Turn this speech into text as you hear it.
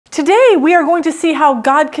Today, we are going to see how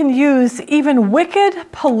God can use even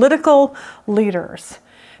wicked political leaders.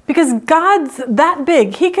 Because God's that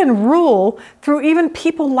big, He can rule through even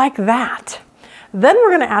people like that. Then we're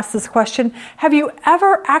going to ask this question, have you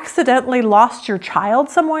ever accidentally lost your child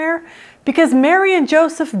somewhere? Because Mary and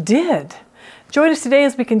Joseph did. Join us today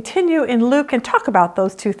as we continue in Luke and talk about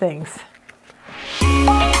those two things.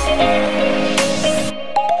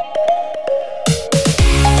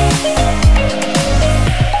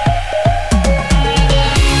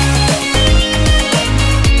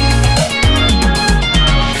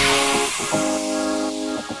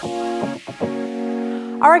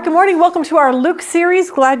 All right, good morning. Welcome to our Luke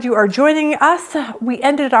series. Glad you are joining us. We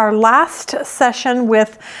ended our last session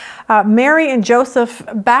with Mary and Joseph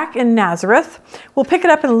back in Nazareth. We'll pick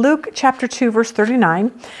it up in Luke chapter 2, verse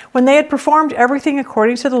 39. When they had performed everything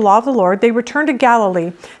according to the law of the Lord, they returned to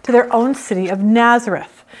Galilee, to their own city of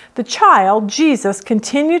Nazareth. The child, Jesus,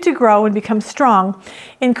 continued to grow and become strong,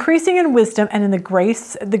 increasing in wisdom and in the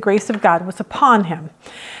grace of God was upon him.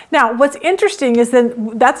 Now, what's interesting is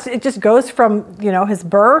that it just goes from, his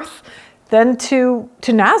birth then to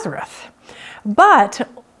Nazareth. But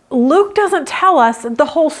Luke doesn't tell us the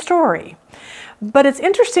whole story. But it's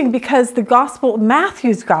interesting because the gospel,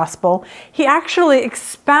 Matthew's gospel, he actually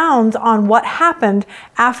expounds on what happened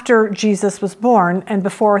after Jesus was born and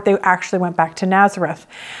before they actually went back to Nazareth.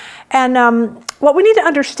 And what we need to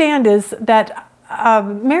understand is that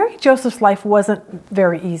Mary and Joseph's life wasn't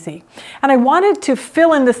very easy. And I wanted to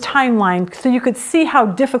fill in this timeline so you could see how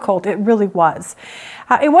difficult it really was.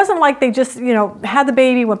 It wasn't like they just, had the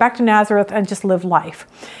baby, went back to Nazareth and just lived life.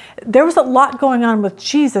 There was a lot going on with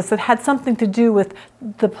Jesus that had something to do with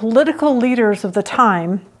the political leaders of the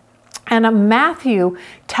time. And Matthew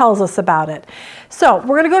tells us about it. So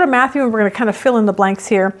we're going to go to Matthew and we're going to kind of fill in the blanks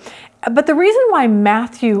here. But the reason why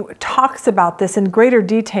Matthew talks about this in greater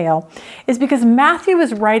detail is because Matthew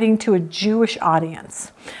is writing to a Jewish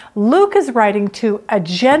audience. Luke is writing to a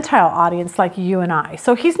Gentile audience like you and I.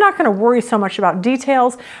 So he's not going to worry so much about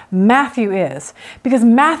details. Matthew is. Because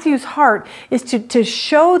Matthew's heart is to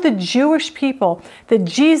show the Jewish people that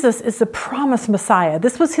Jesus is the promised Messiah.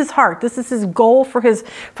 This was his heart. This is his goal for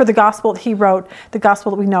the gospel that he wrote, the gospel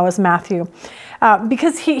that we know as Matthew.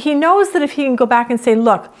 Because he knows that if he can go back and say,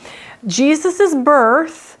 look, Jesus'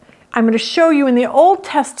 birth, I'm going to show you in the Old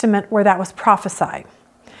Testament where that was prophesied.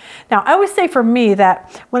 Now, I always say for me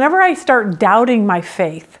that whenever I start doubting my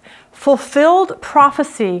faith, fulfilled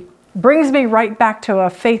prophecy brings me right back to a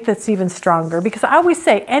faith that's even stronger. Because I always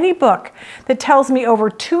say any book that tells me over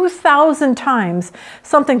 2,000 times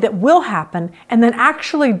something that will happen and then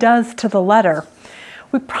actually does to the letter,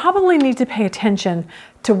 we probably need to pay attention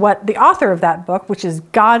to what the author of that book, which is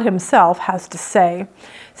God himself, has to say.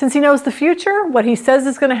 Since he knows the future, what he says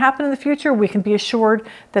is going to happen in the future, we can be assured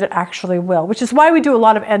that it actually will, which is why we do a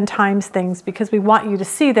lot of end times things, because we want you to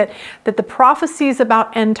see that the prophecies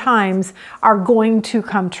about end times are going to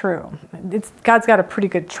come true. God's got a pretty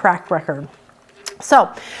good track record.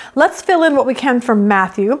 So let's fill in what we can from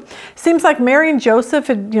Matthew. Seems like Mary and Joseph,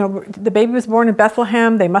 the baby was born in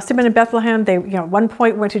Bethlehem. They must have been in Bethlehem. They, at one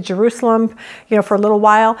point went to Jerusalem, for a little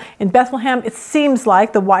while. In Bethlehem, it seems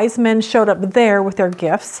like the wise men showed up there with their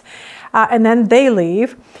gifts, and then they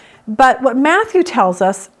leave. But what Matthew tells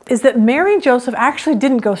us is that Mary and Joseph actually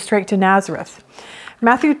didn't go straight to Nazareth.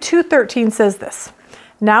 Matthew 2:13 says this.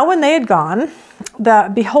 Now when they had gone,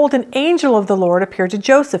 behold, an angel of the Lord appeared to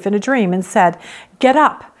Joseph in a dream and said, get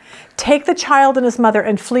up, take the child and his mother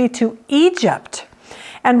and flee to Egypt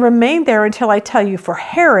and remain there until I tell you, for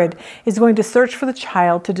Herod is going to search for the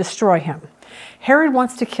child to destroy him. Herod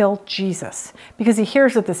wants to kill Jesus because he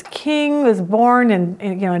hears that this king was born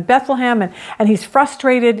in Bethlehem, and he's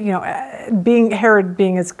frustrated, Herod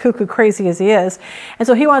being as cuckoo crazy as he is. And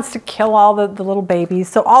so he wants to kill all the little babies.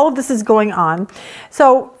 So all of this is going on.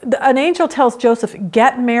 So an angel tells Joseph,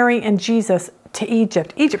 get Mary and Jesus to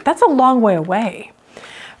Egypt. Egypt, that's a long way away.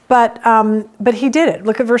 But he did it.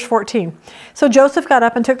 Look at verse 14. So Joseph got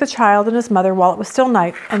up and took the child and his mother while it was still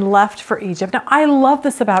night and left for Egypt. Now, I love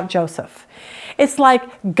this about Joseph. It's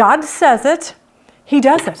like God says it, he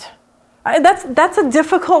does it. That's a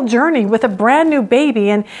difficult journey with a brand new baby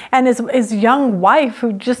and his young wife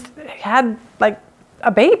who just had like a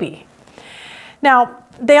baby. Now,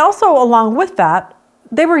 they also, along with that,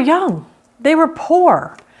 they were young. They were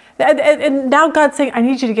poor. And now God's saying, I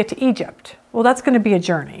need you to get to Egypt. Well, that's going to be a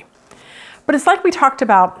journey. But it's like we talked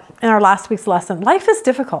about in our last week's lesson. Life is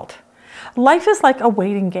difficult. Life is like a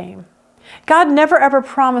waiting game. God never ever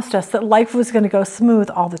promised us that life was going to go smooth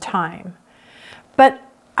all the time. But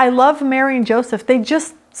I love Mary and Joseph. They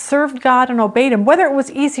just served God and obeyed him, whether it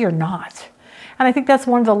was easy or not. And I think that's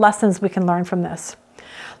one of the lessons we can learn from this.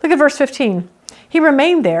 Look at verse 15. He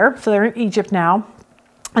remained there, so they're in Egypt now,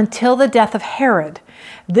 until the death of Herod.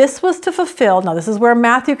 This was to fulfill, now this is where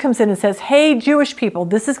Matthew comes in and says, hey, Jewish people,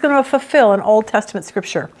 this is going to fulfill an Old Testament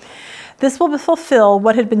scripture. This will fulfill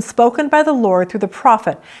what had been spoken by the Lord through the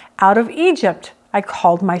prophet. Out of Egypt I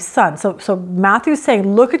called my son. So Matthew's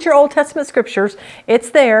saying, look at your Old Testament scriptures. It's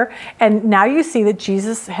there. And now you see that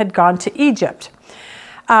Jesus had gone to Egypt.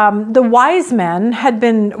 The wise men had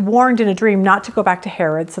been warned in a dream not to go back to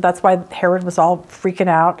Herod. So that's why Herod was all freaking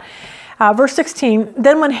out. Verse 16,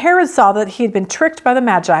 then when Herod saw that he had been tricked by the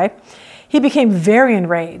Magi, he became very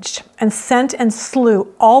enraged and sent and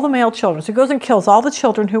slew all the male children. So he goes and kills all the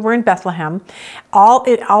children who were in Bethlehem, all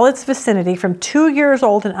its vicinity from 2 years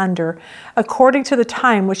old and under, according to the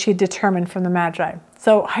time which he had determined from the Magi.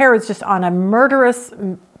 So Herod's just on a murderous,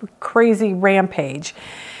 crazy rampage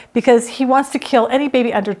because he wants to kill any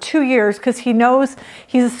baby under 2 years because he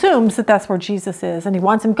assumes that that's where Jesus is, and he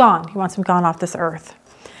wants him gone. He wants him gone off this earth.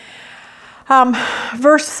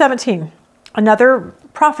 Verse 17, another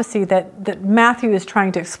prophecy that Matthew is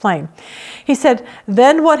trying to explain. He said,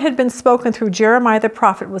 then what had been spoken through Jeremiah the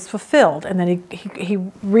prophet was fulfilled. And then he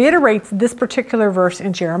reiterates this particular verse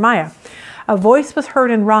in Jeremiah. A voice was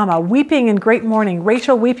heard in Ramah, weeping in great mourning,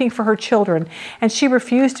 Rachel weeping for her children, and she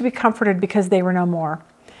refused to be comforted because they were no more.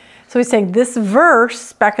 So he's saying this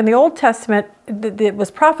verse back in the Old Testament that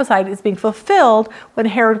was prophesied is being fulfilled when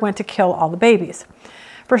Herod went to kill all the babies.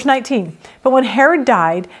 Verse 19, but when Herod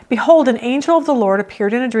died, behold, an angel of the Lord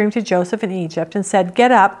appeared in a dream to Joseph in Egypt and said, get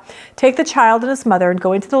up, take the child and his mother and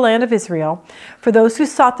go into the land of Israel, for those who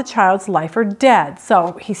sought the child's life are dead.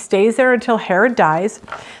 So he stays there until Herod dies.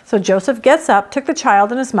 So Joseph gets up, took the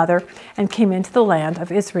child and his mother, and came into the land of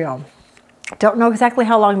Israel. Don't know exactly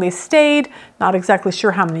how long they stayed, not exactly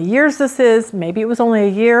sure how many years this is. Maybe it was only a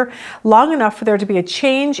year, long enough for there to be a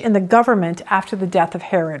change in the government after the death of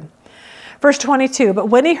Herod. Verse 22, but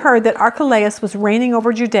when he heard that Archelaus was reigning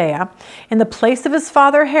over Judea in the place of his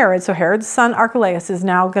father Herod, so Herod's son Archelaus is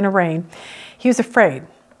now going to reign, he was afraid.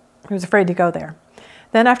 He was afraid to go there.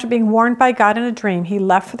 Then after being warned by God in a dream, he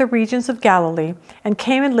left for the regions of Galilee and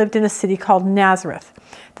came and lived in a city called Nazareth.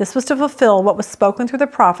 This was to fulfill what was spoken through the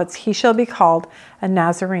prophets, he shall be called a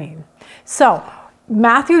Nazarene. So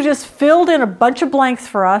Matthew just filled in a bunch of blanks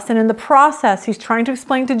for us, and in the process, he's trying to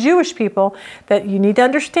explain to Jewish people that you need to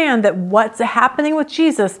understand that what's happening with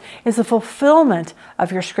Jesus is a fulfillment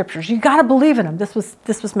of your scriptures. You got to believe in him. This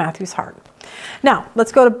was Matthew's heart. Now,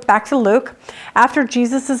 let's go back to Luke. After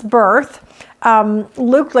Jesus' birth,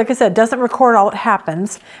 Luke, like I said, doesn't record all that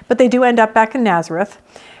happens, but they do end up back in Nazareth,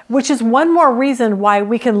 which is one more reason why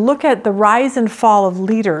we can look at the rise and fall of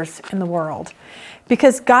leaders in the world.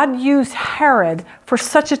 Because God used Herod for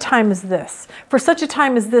such a time as this. For such a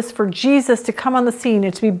time as this, for Jesus to come on the scene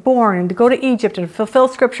and to be born and to go to Egypt and fulfill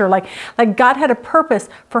scripture. Like God had a purpose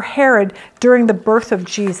for Herod during the birth of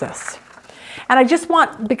Jesus. And I just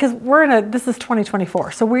want, because this is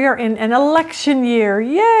 2024, so we are in an election year,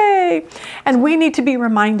 yay! And we need to be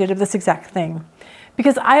reminded of this exact thing.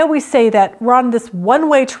 Because I always say that we're on this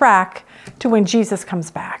one-way track to when Jesus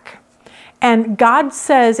comes back. And God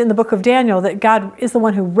says in the book of Daniel that God is the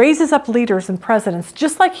one who raises up leaders and presidents,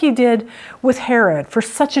 just like he did with Herod for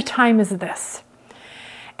such a time as this.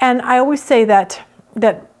 And I always say that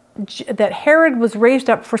Herod was raised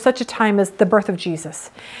up for such a time as the birth of Jesus.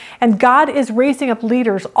 And God is raising up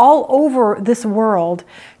leaders all over this world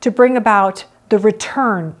to bring about the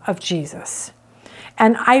return of Jesus.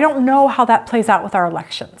 And I don't know how that plays out with our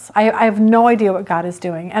elections. I have no idea what God is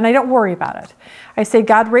doing, and I don't worry about it. I say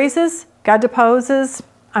God raises, God deposes.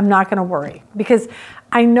 I'm not going to worry because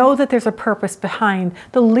I know that there's a purpose behind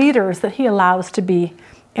the leaders that he allows to be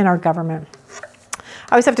in our government.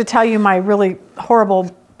 I always have to tell you my really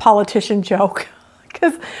horrible politician joke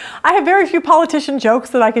because I have very few politician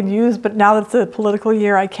jokes that I can use, but now that it's a political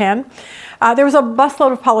year, I can. There was a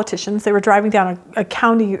busload of politicians. They were driving down a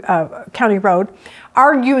county road,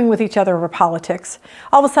 arguing with each other over politics.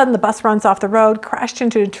 All of a sudden, the bus runs off the road, crashed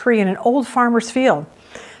into a tree in an old farmer's field.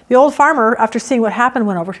 The old farmer, after seeing what happened,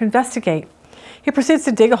 went over to investigate. He proceeds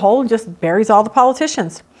to dig a hole and just buries all the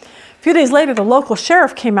politicians. A few days later, the local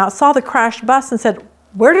sheriff came out, saw the crashed bus and said,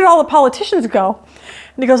 "Where did all the politicians go?"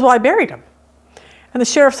 And he goes, "Well, I buried them." And the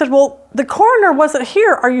sheriff said, "Well, the coroner wasn't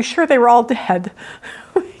here. Are you sure they were all dead?"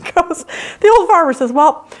 The old farmer says,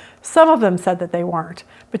 "Well, some of them said that they weren't.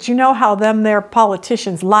 But you know how their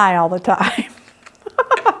politicians lie all the time."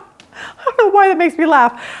 I don't know why that makes me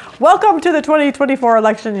laugh. Welcome to the 2024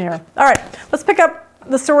 election year. All right, let's pick up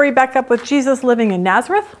the story back up with Jesus living in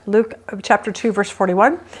Nazareth, Luke chapter 2, verse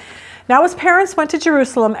 41. Now his parents went to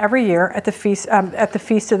Jerusalem every year at the feast of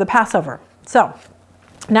the Passover. So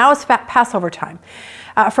now it's Passover time.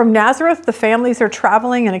 From Nazareth, the families are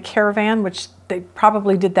traveling in a caravan, which they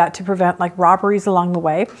probably did that to prevent like robberies along the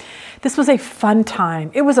way. This was a fun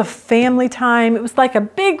time. It was a family time. It was like a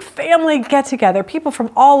big family get-together. People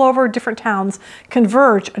from all over different towns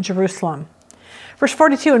converge in Jerusalem. Verse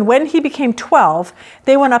 42, and when he became 12,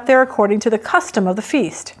 they went up there according to the custom of the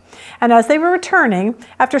feast. And as they were returning,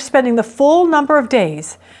 after spending the full number of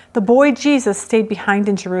days, the boy Jesus stayed behind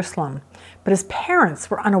in Jerusalem, but his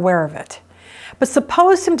parents were unaware of it, but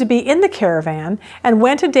supposed him to be in the caravan, and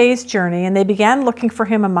went a day's journey, and they began looking for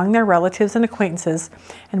him among their relatives and acquaintances.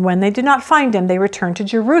 And when they did not find him, they returned to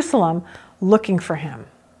Jerusalem looking for him.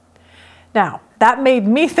 Now, that made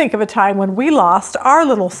me think of a time when we lost our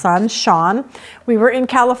little son, Sean. We were in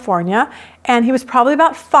California, and he was probably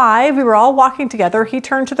about 5. We were all walking together. He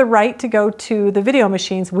turned to the right to go to the video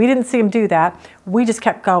machines. We didn't see him do that. We just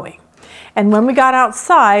kept going. And when we got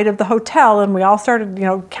outside of the hotel and we all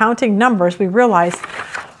started, counting numbers, we realized,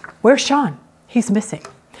 where's Sean? He's missing.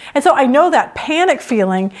 And so I know that panic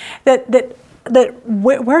feeling that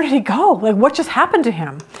where did he go? Like, what just happened to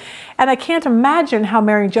him? And I can't imagine how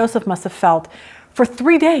Mary and Joseph must have felt for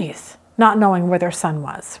 3 days not knowing where their son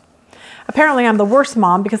was. Apparently, I'm the worst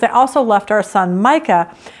mom because I also left our son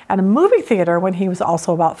Micah at a movie theater when he was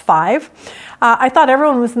also about 5. I thought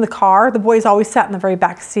everyone was in the car. The boys always sat in the very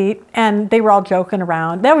back seat, and they were all joking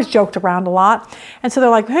around. They always joked around a lot. And so they're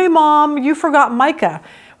like, hey, Mom, you forgot Micah.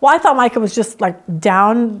 Well, I thought Micah was just like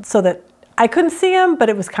down so that I couldn't see him, but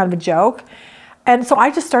it was kind of a joke. And so I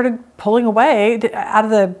just started pulling away out of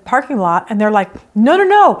the parking lot, and they're like,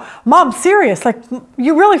 no, Mom, serious, like,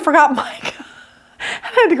 you really forgot Micah. I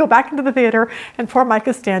had to go back into the theater, and poor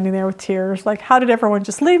Micah's standing there with tears, like, how did everyone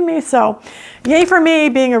just leave me? So yay for me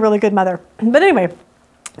being a really good mother. But anyway,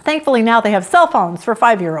 thankfully now they have cell phones for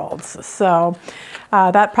 5-year-olds. So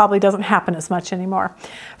that probably doesn't happen as much anymore.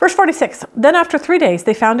 Verse 46, then after 3 days,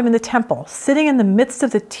 they found him in the temple, sitting in the midst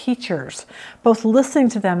of the teachers, both listening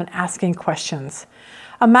to them and asking questions.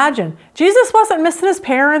 Imagine, Jesus wasn't missing his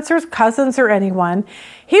parents or his cousins or anyone.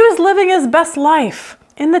 He was living his best life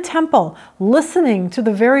in the temple, listening to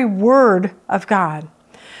the very word of God.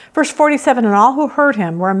 Verse 47, and all who heard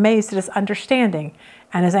him were amazed at his understanding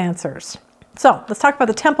and his answers. So let's talk about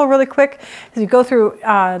the temple really quick. As you go through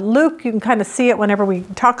Luke, you can kind of see it whenever we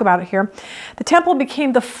talk about it here. The temple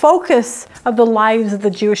became the focus of the lives of the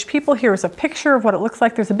Jewish people. Here is a picture of what it looks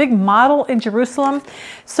like. There's a big model in Jerusalem.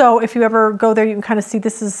 So if you ever go there, you can kind of see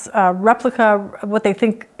this is a replica of what they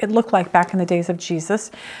think it looked like back in the days of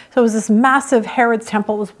Jesus. So it was this massive Herod's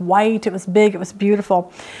temple. It was white, it was big, it was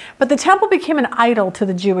beautiful. But the temple became an idol to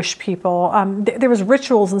the Jewish people. There was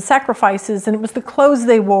rituals and sacrifices, and it was the clothes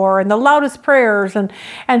they wore and the loudest prayers and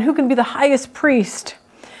who can be the highest priest.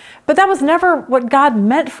 But that was never what God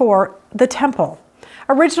meant for the temple.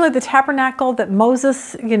 Originally, the tabernacle that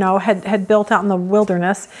Moses, had built out in the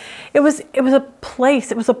wilderness, it was a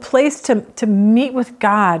place. It was a place to meet with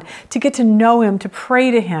God, to get to know him, to pray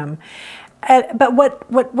to him. But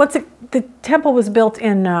the temple was built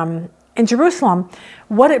in Jerusalem,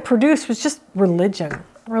 what it produced was just religion.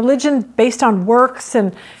 Religion based on works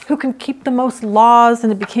and who can keep the most laws,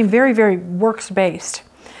 and it became very, very works-based.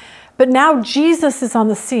 But now Jesus is on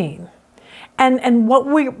the scene. And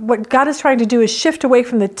what God is trying to do is shift away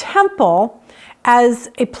from the temple as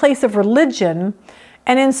a place of religion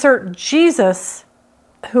and insert Jesus,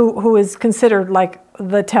 who is considered like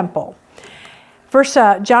the temple.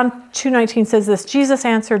 John 2:19 says this, Jesus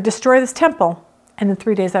answered, destroy this temple, and in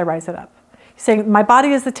 3 days I rise it up. He's saying, my body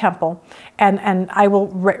is the temple, and I will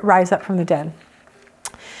rise up from the dead.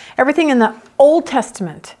 Everything in the Old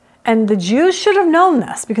Testament, and the Jews should have known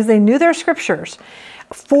this because they knew their scriptures,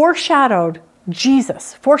 foreshadowed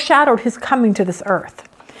Jesus, foreshadowed his coming to this earth.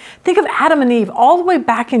 Think of Adam and Eve all the way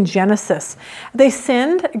back in Genesis. They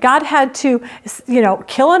sinned. God had to,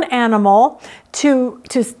 kill an animal, to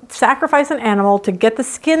sacrifice an animal, to get the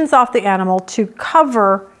skins off the animal, to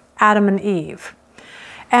cover Adam and Eve.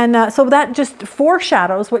 And so that just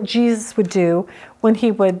foreshadows what Jesus would do when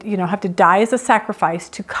he would, have to die as a sacrifice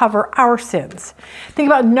to cover our sins. Think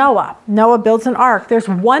about Noah. Noah builds an ark. There's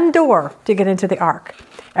one door to get into the ark.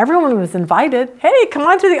 Everyone was invited. Hey, come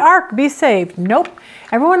on to the ark, be saved. Nope.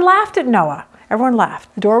 Everyone laughed at Noah. Everyone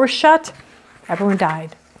laughed. The door was shut. Everyone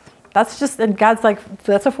died. And God's like,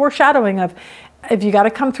 that's a foreshadowing of if you got to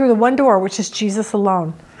come through the one door, which is Jesus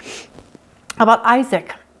alone. How about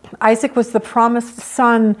Isaac? Isaac was the promised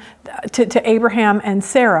son to Abraham and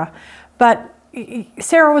Sarah, but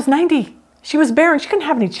Sarah was 90. She was barren. She couldn't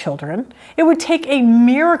have any children. It would take a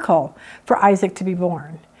miracle for Isaac to be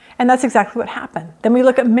born. And that's exactly what happened. Then we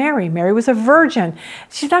look at Mary. Mary was a virgin.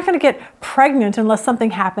 She's not going to get pregnant unless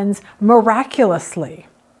something happens miraculously.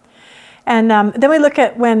 And then we look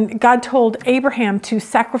at when God told Abraham to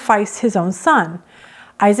sacrifice his own son.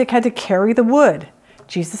 Isaac had to carry the wood.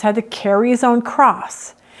 Jesus had to carry his own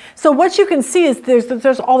cross. So what you can see is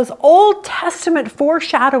there's all this Old Testament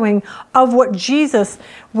foreshadowing of what Jesus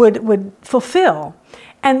would fulfill.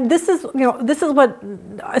 And this is what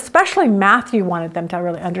especially Matthew wanted them to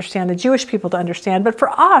really understand, the Jewish people to understand. But for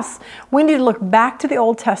us, we need to look back to the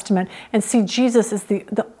Old Testament and see Jesus as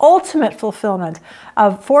the ultimate fulfillment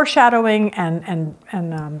of foreshadowing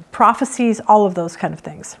and prophecies, all of those kind of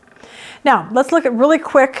things. Now, let's look at really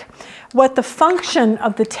quick what the function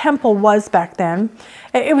of the temple was back then.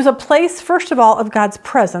 It was a place, first of all, of God's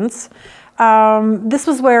presence. This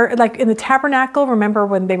was where, like in the tabernacle, remember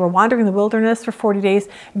when they were wandering in the wilderness for 40 days,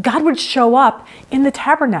 God would show up in the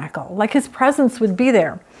tabernacle, like his presence would be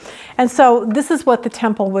there. And so this is what the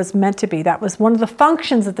temple was meant to be. That was one of the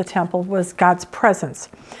functions of the temple, was God's presence.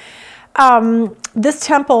 This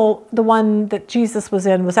temple, the one that Jesus was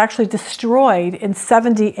in, was actually destroyed in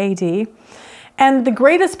 70 AD. And the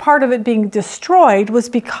greatest part of it being destroyed was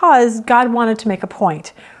because God wanted to make a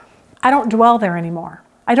point. I don't dwell there anymore.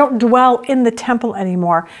 I don't dwell in the temple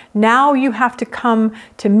anymore. Now you have to come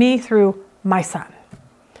to me through my son.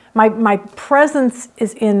 My presence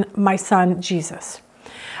is in my son, Jesus.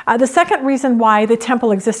 The second reason why the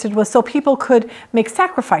temple existed was so people could make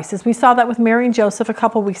sacrifices. We saw that with Mary and Joseph a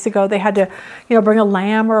couple weeks ago. They had to, bring a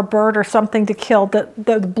lamb or a bird or something to kill.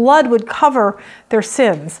 The blood would cover their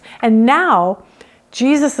sins. And now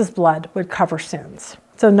Jesus' blood would cover sins.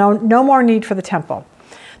 So no more need for the temple.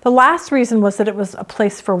 The last reason was that it was a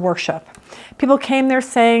place for worship. People came there,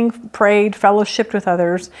 sang, prayed, fellowshiped with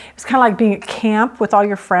others. It was kind of like being at camp with all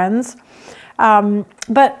your friends.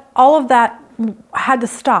 But all of that had to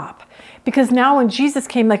stop, because now when Jesus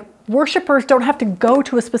came, like, worshipers don't have to go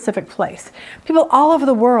to a specific place. People all over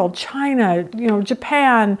the world, China,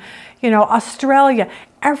 Japan, Australia,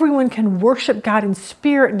 everyone can worship God in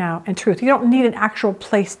spirit now and truth. You don't need an actual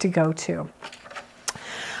place to go to.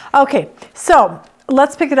 Okay, so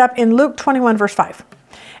let's pick it up in Luke 21, verse 5.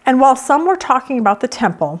 And while some were talking about the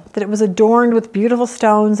temple, that it was adorned with beautiful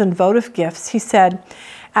stones and votive gifts, he said,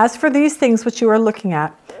 "As for these things which you are looking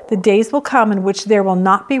at, the days will come in which there will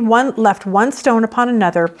not be left one stone upon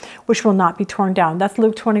another, which will not be torn down." That's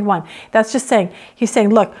Luke 21. That's just saying, he's saying,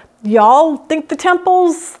 look, y'all think the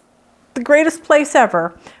temple's the greatest place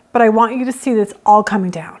ever, but I want you to see that it's all coming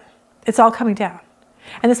down. It's all coming down.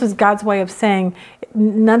 And this was God's way of saying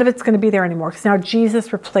none of it's going to be there anymore, because now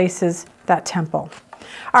Jesus replaces that temple.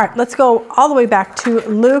 All right, let's go all the way back to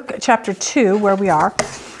Luke chapter 2, where we are,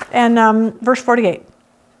 and verse 48.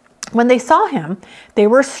 When they saw him, they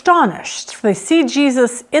were astonished. They see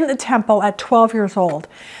Jesus in the temple at 12 years old.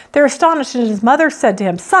 They're astonished, and his mother said to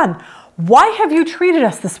him, "Son, why have you treated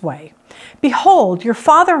us this way? Behold, your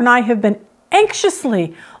father and I have been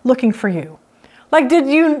anxiously looking for you." Like, did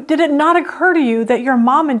it not occur to you that your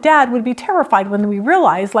mom and dad would be terrified when we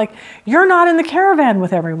realized, like, you're not in the caravan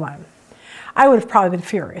with everyone? I would have probably been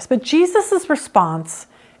furious. But Jesus' response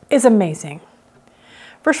is amazing.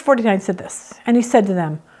 Verse 49 said this, and he said to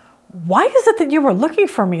them, "Why is it that you were looking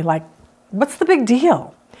for me? Like, what's the big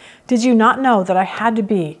deal? Did you not know that I had to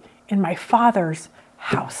be in my Father's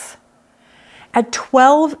house?" At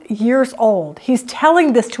 12 years old, he's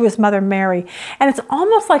telling this to his mother Mary. And it's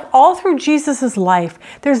almost like all through Jesus' life,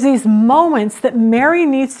 there's these moments that Mary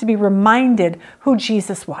needs to be reminded who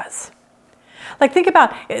Jesus was. Like, think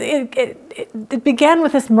about it. It began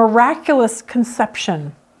with this miraculous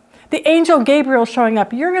conception. The angel Gabriel showing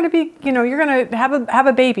up. You're going to be, you're going to have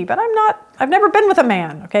a baby, but I've never been with a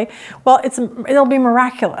man. Okay. Well, it'll be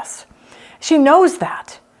miraculous. She knows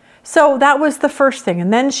that. So that was the first thing.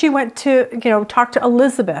 And then she went to, talk to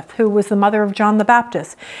Elizabeth, who was the mother of John the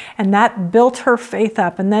Baptist. And that built her faith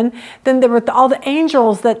up. And then there were all the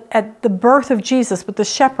angels that at the birth of Jesus with the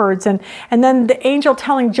shepherds. And then the angel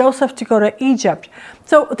telling Joseph to go to Egypt.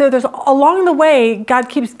 So there's along the way, God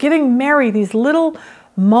keeps giving Mary these little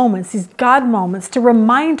moments, these God moments, to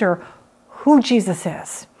remind her who Jesus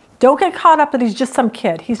is. Don't get caught up that he's just some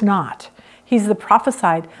kid. He's not. He's the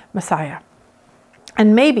prophesied Messiah.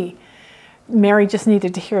 And maybe Mary just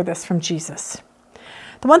needed to hear this from Jesus.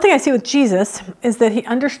 The one thing I see with Jesus is that he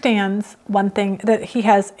understands one thing, that he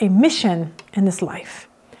has a mission in this life.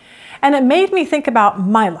 And it made me think about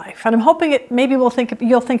my life. And I'm hoping you'll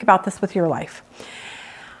think about this with your life.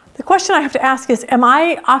 The question I have to ask is, am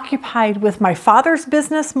I occupied with my Father's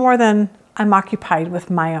business more than I'm occupied with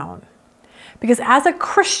my own? Because as a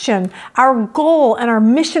Christian, our goal and our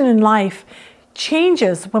mission in life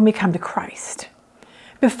changes when we come to Christ.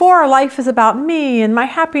 Before, our life is about me and my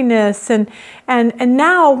happiness, and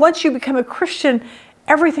now once you become a Christian,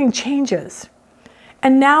 everything changes.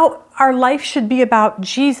 And now our life should be about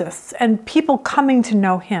Jesus and people coming to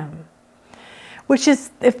know him. Which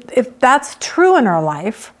is, if that's true in our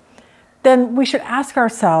life, then we should ask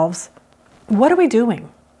ourselves, what are we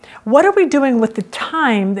doing? What are we doing with the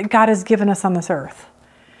time that God has given us on this earth?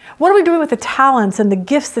 What are we doing with the talents and the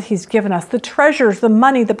gifts that he's given us, the treasures, the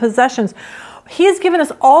money, the possessions? He has given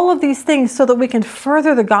us all of these things so that we can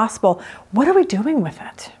further the gospel. What are we doing with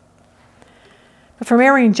it? But for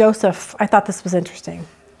Mary and Joseph, I thought this was interesting.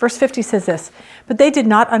 Verse 50 says this, but they did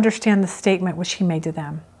not understand the statement which he made to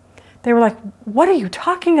them. They were like, what are you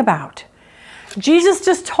talking about? Jesus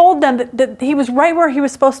just told them that he was right where he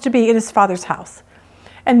was supposed to be, in his Father's house.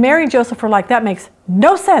 And Mary and Joseph were like, that makes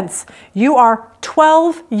no sense. You are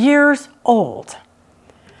 12 years old.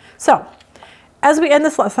 So, as we end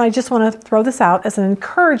this lesson, I just want to throw this out as an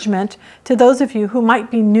encouragement to those of you who might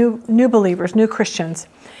be new believers, new Christians.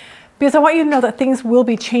 Because I want you to know that things will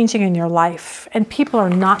be changing in your life, and people are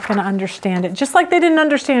not going to understand it, just like they didn't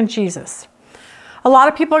understand Jesus. A lot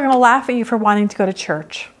of people are going to laugh at you for wanting to go to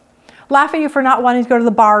church. Laugh at you for not wanting to go to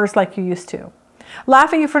the bars like you used to.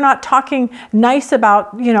 Laugh at you for not talking nice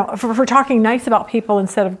about, for talking nice about people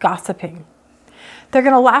instead of gossiping. They're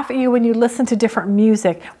going to laugh at you when you listen to different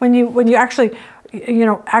music, when you actually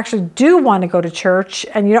do want to go to church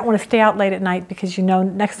and you don't want to stay out late at night because you know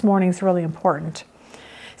next morning's really important.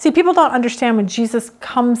 See, people don't understand when Jesus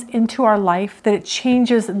comes into our life that it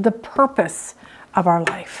changes the purpose of our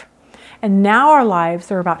life. And now our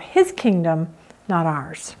lives are about his kingdom, not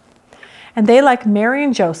ours. And they, like Mary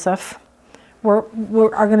and Joseph, are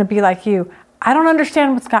going to be like you. I don't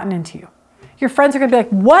understand what's gotten into you. Your friends are going to be like,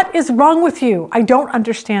 what is wrong with you? I don't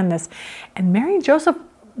understand this. And Mary and Joseph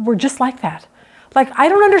were just like that. Like, I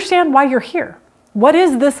don't understand why you're here. What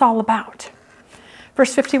is this all about?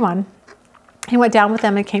 Verse 51, he went down with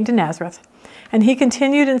them and came to Nazareth. And he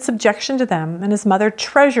continued in subjection to them, and his mother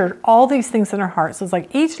treasured all these things in her heart. So it's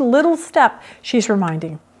like each little step she's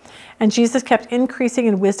reminding. And Jesus kept increasing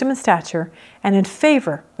in wisdom and stature and in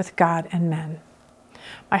favor with God and men.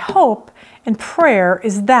 My hope and prayer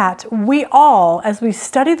is that we all, as we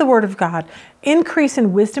study the Word of God, increase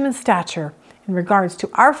in wisdom and stature in regards to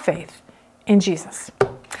our faith in Jesus.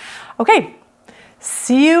 Okay,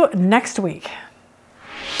 see you next week.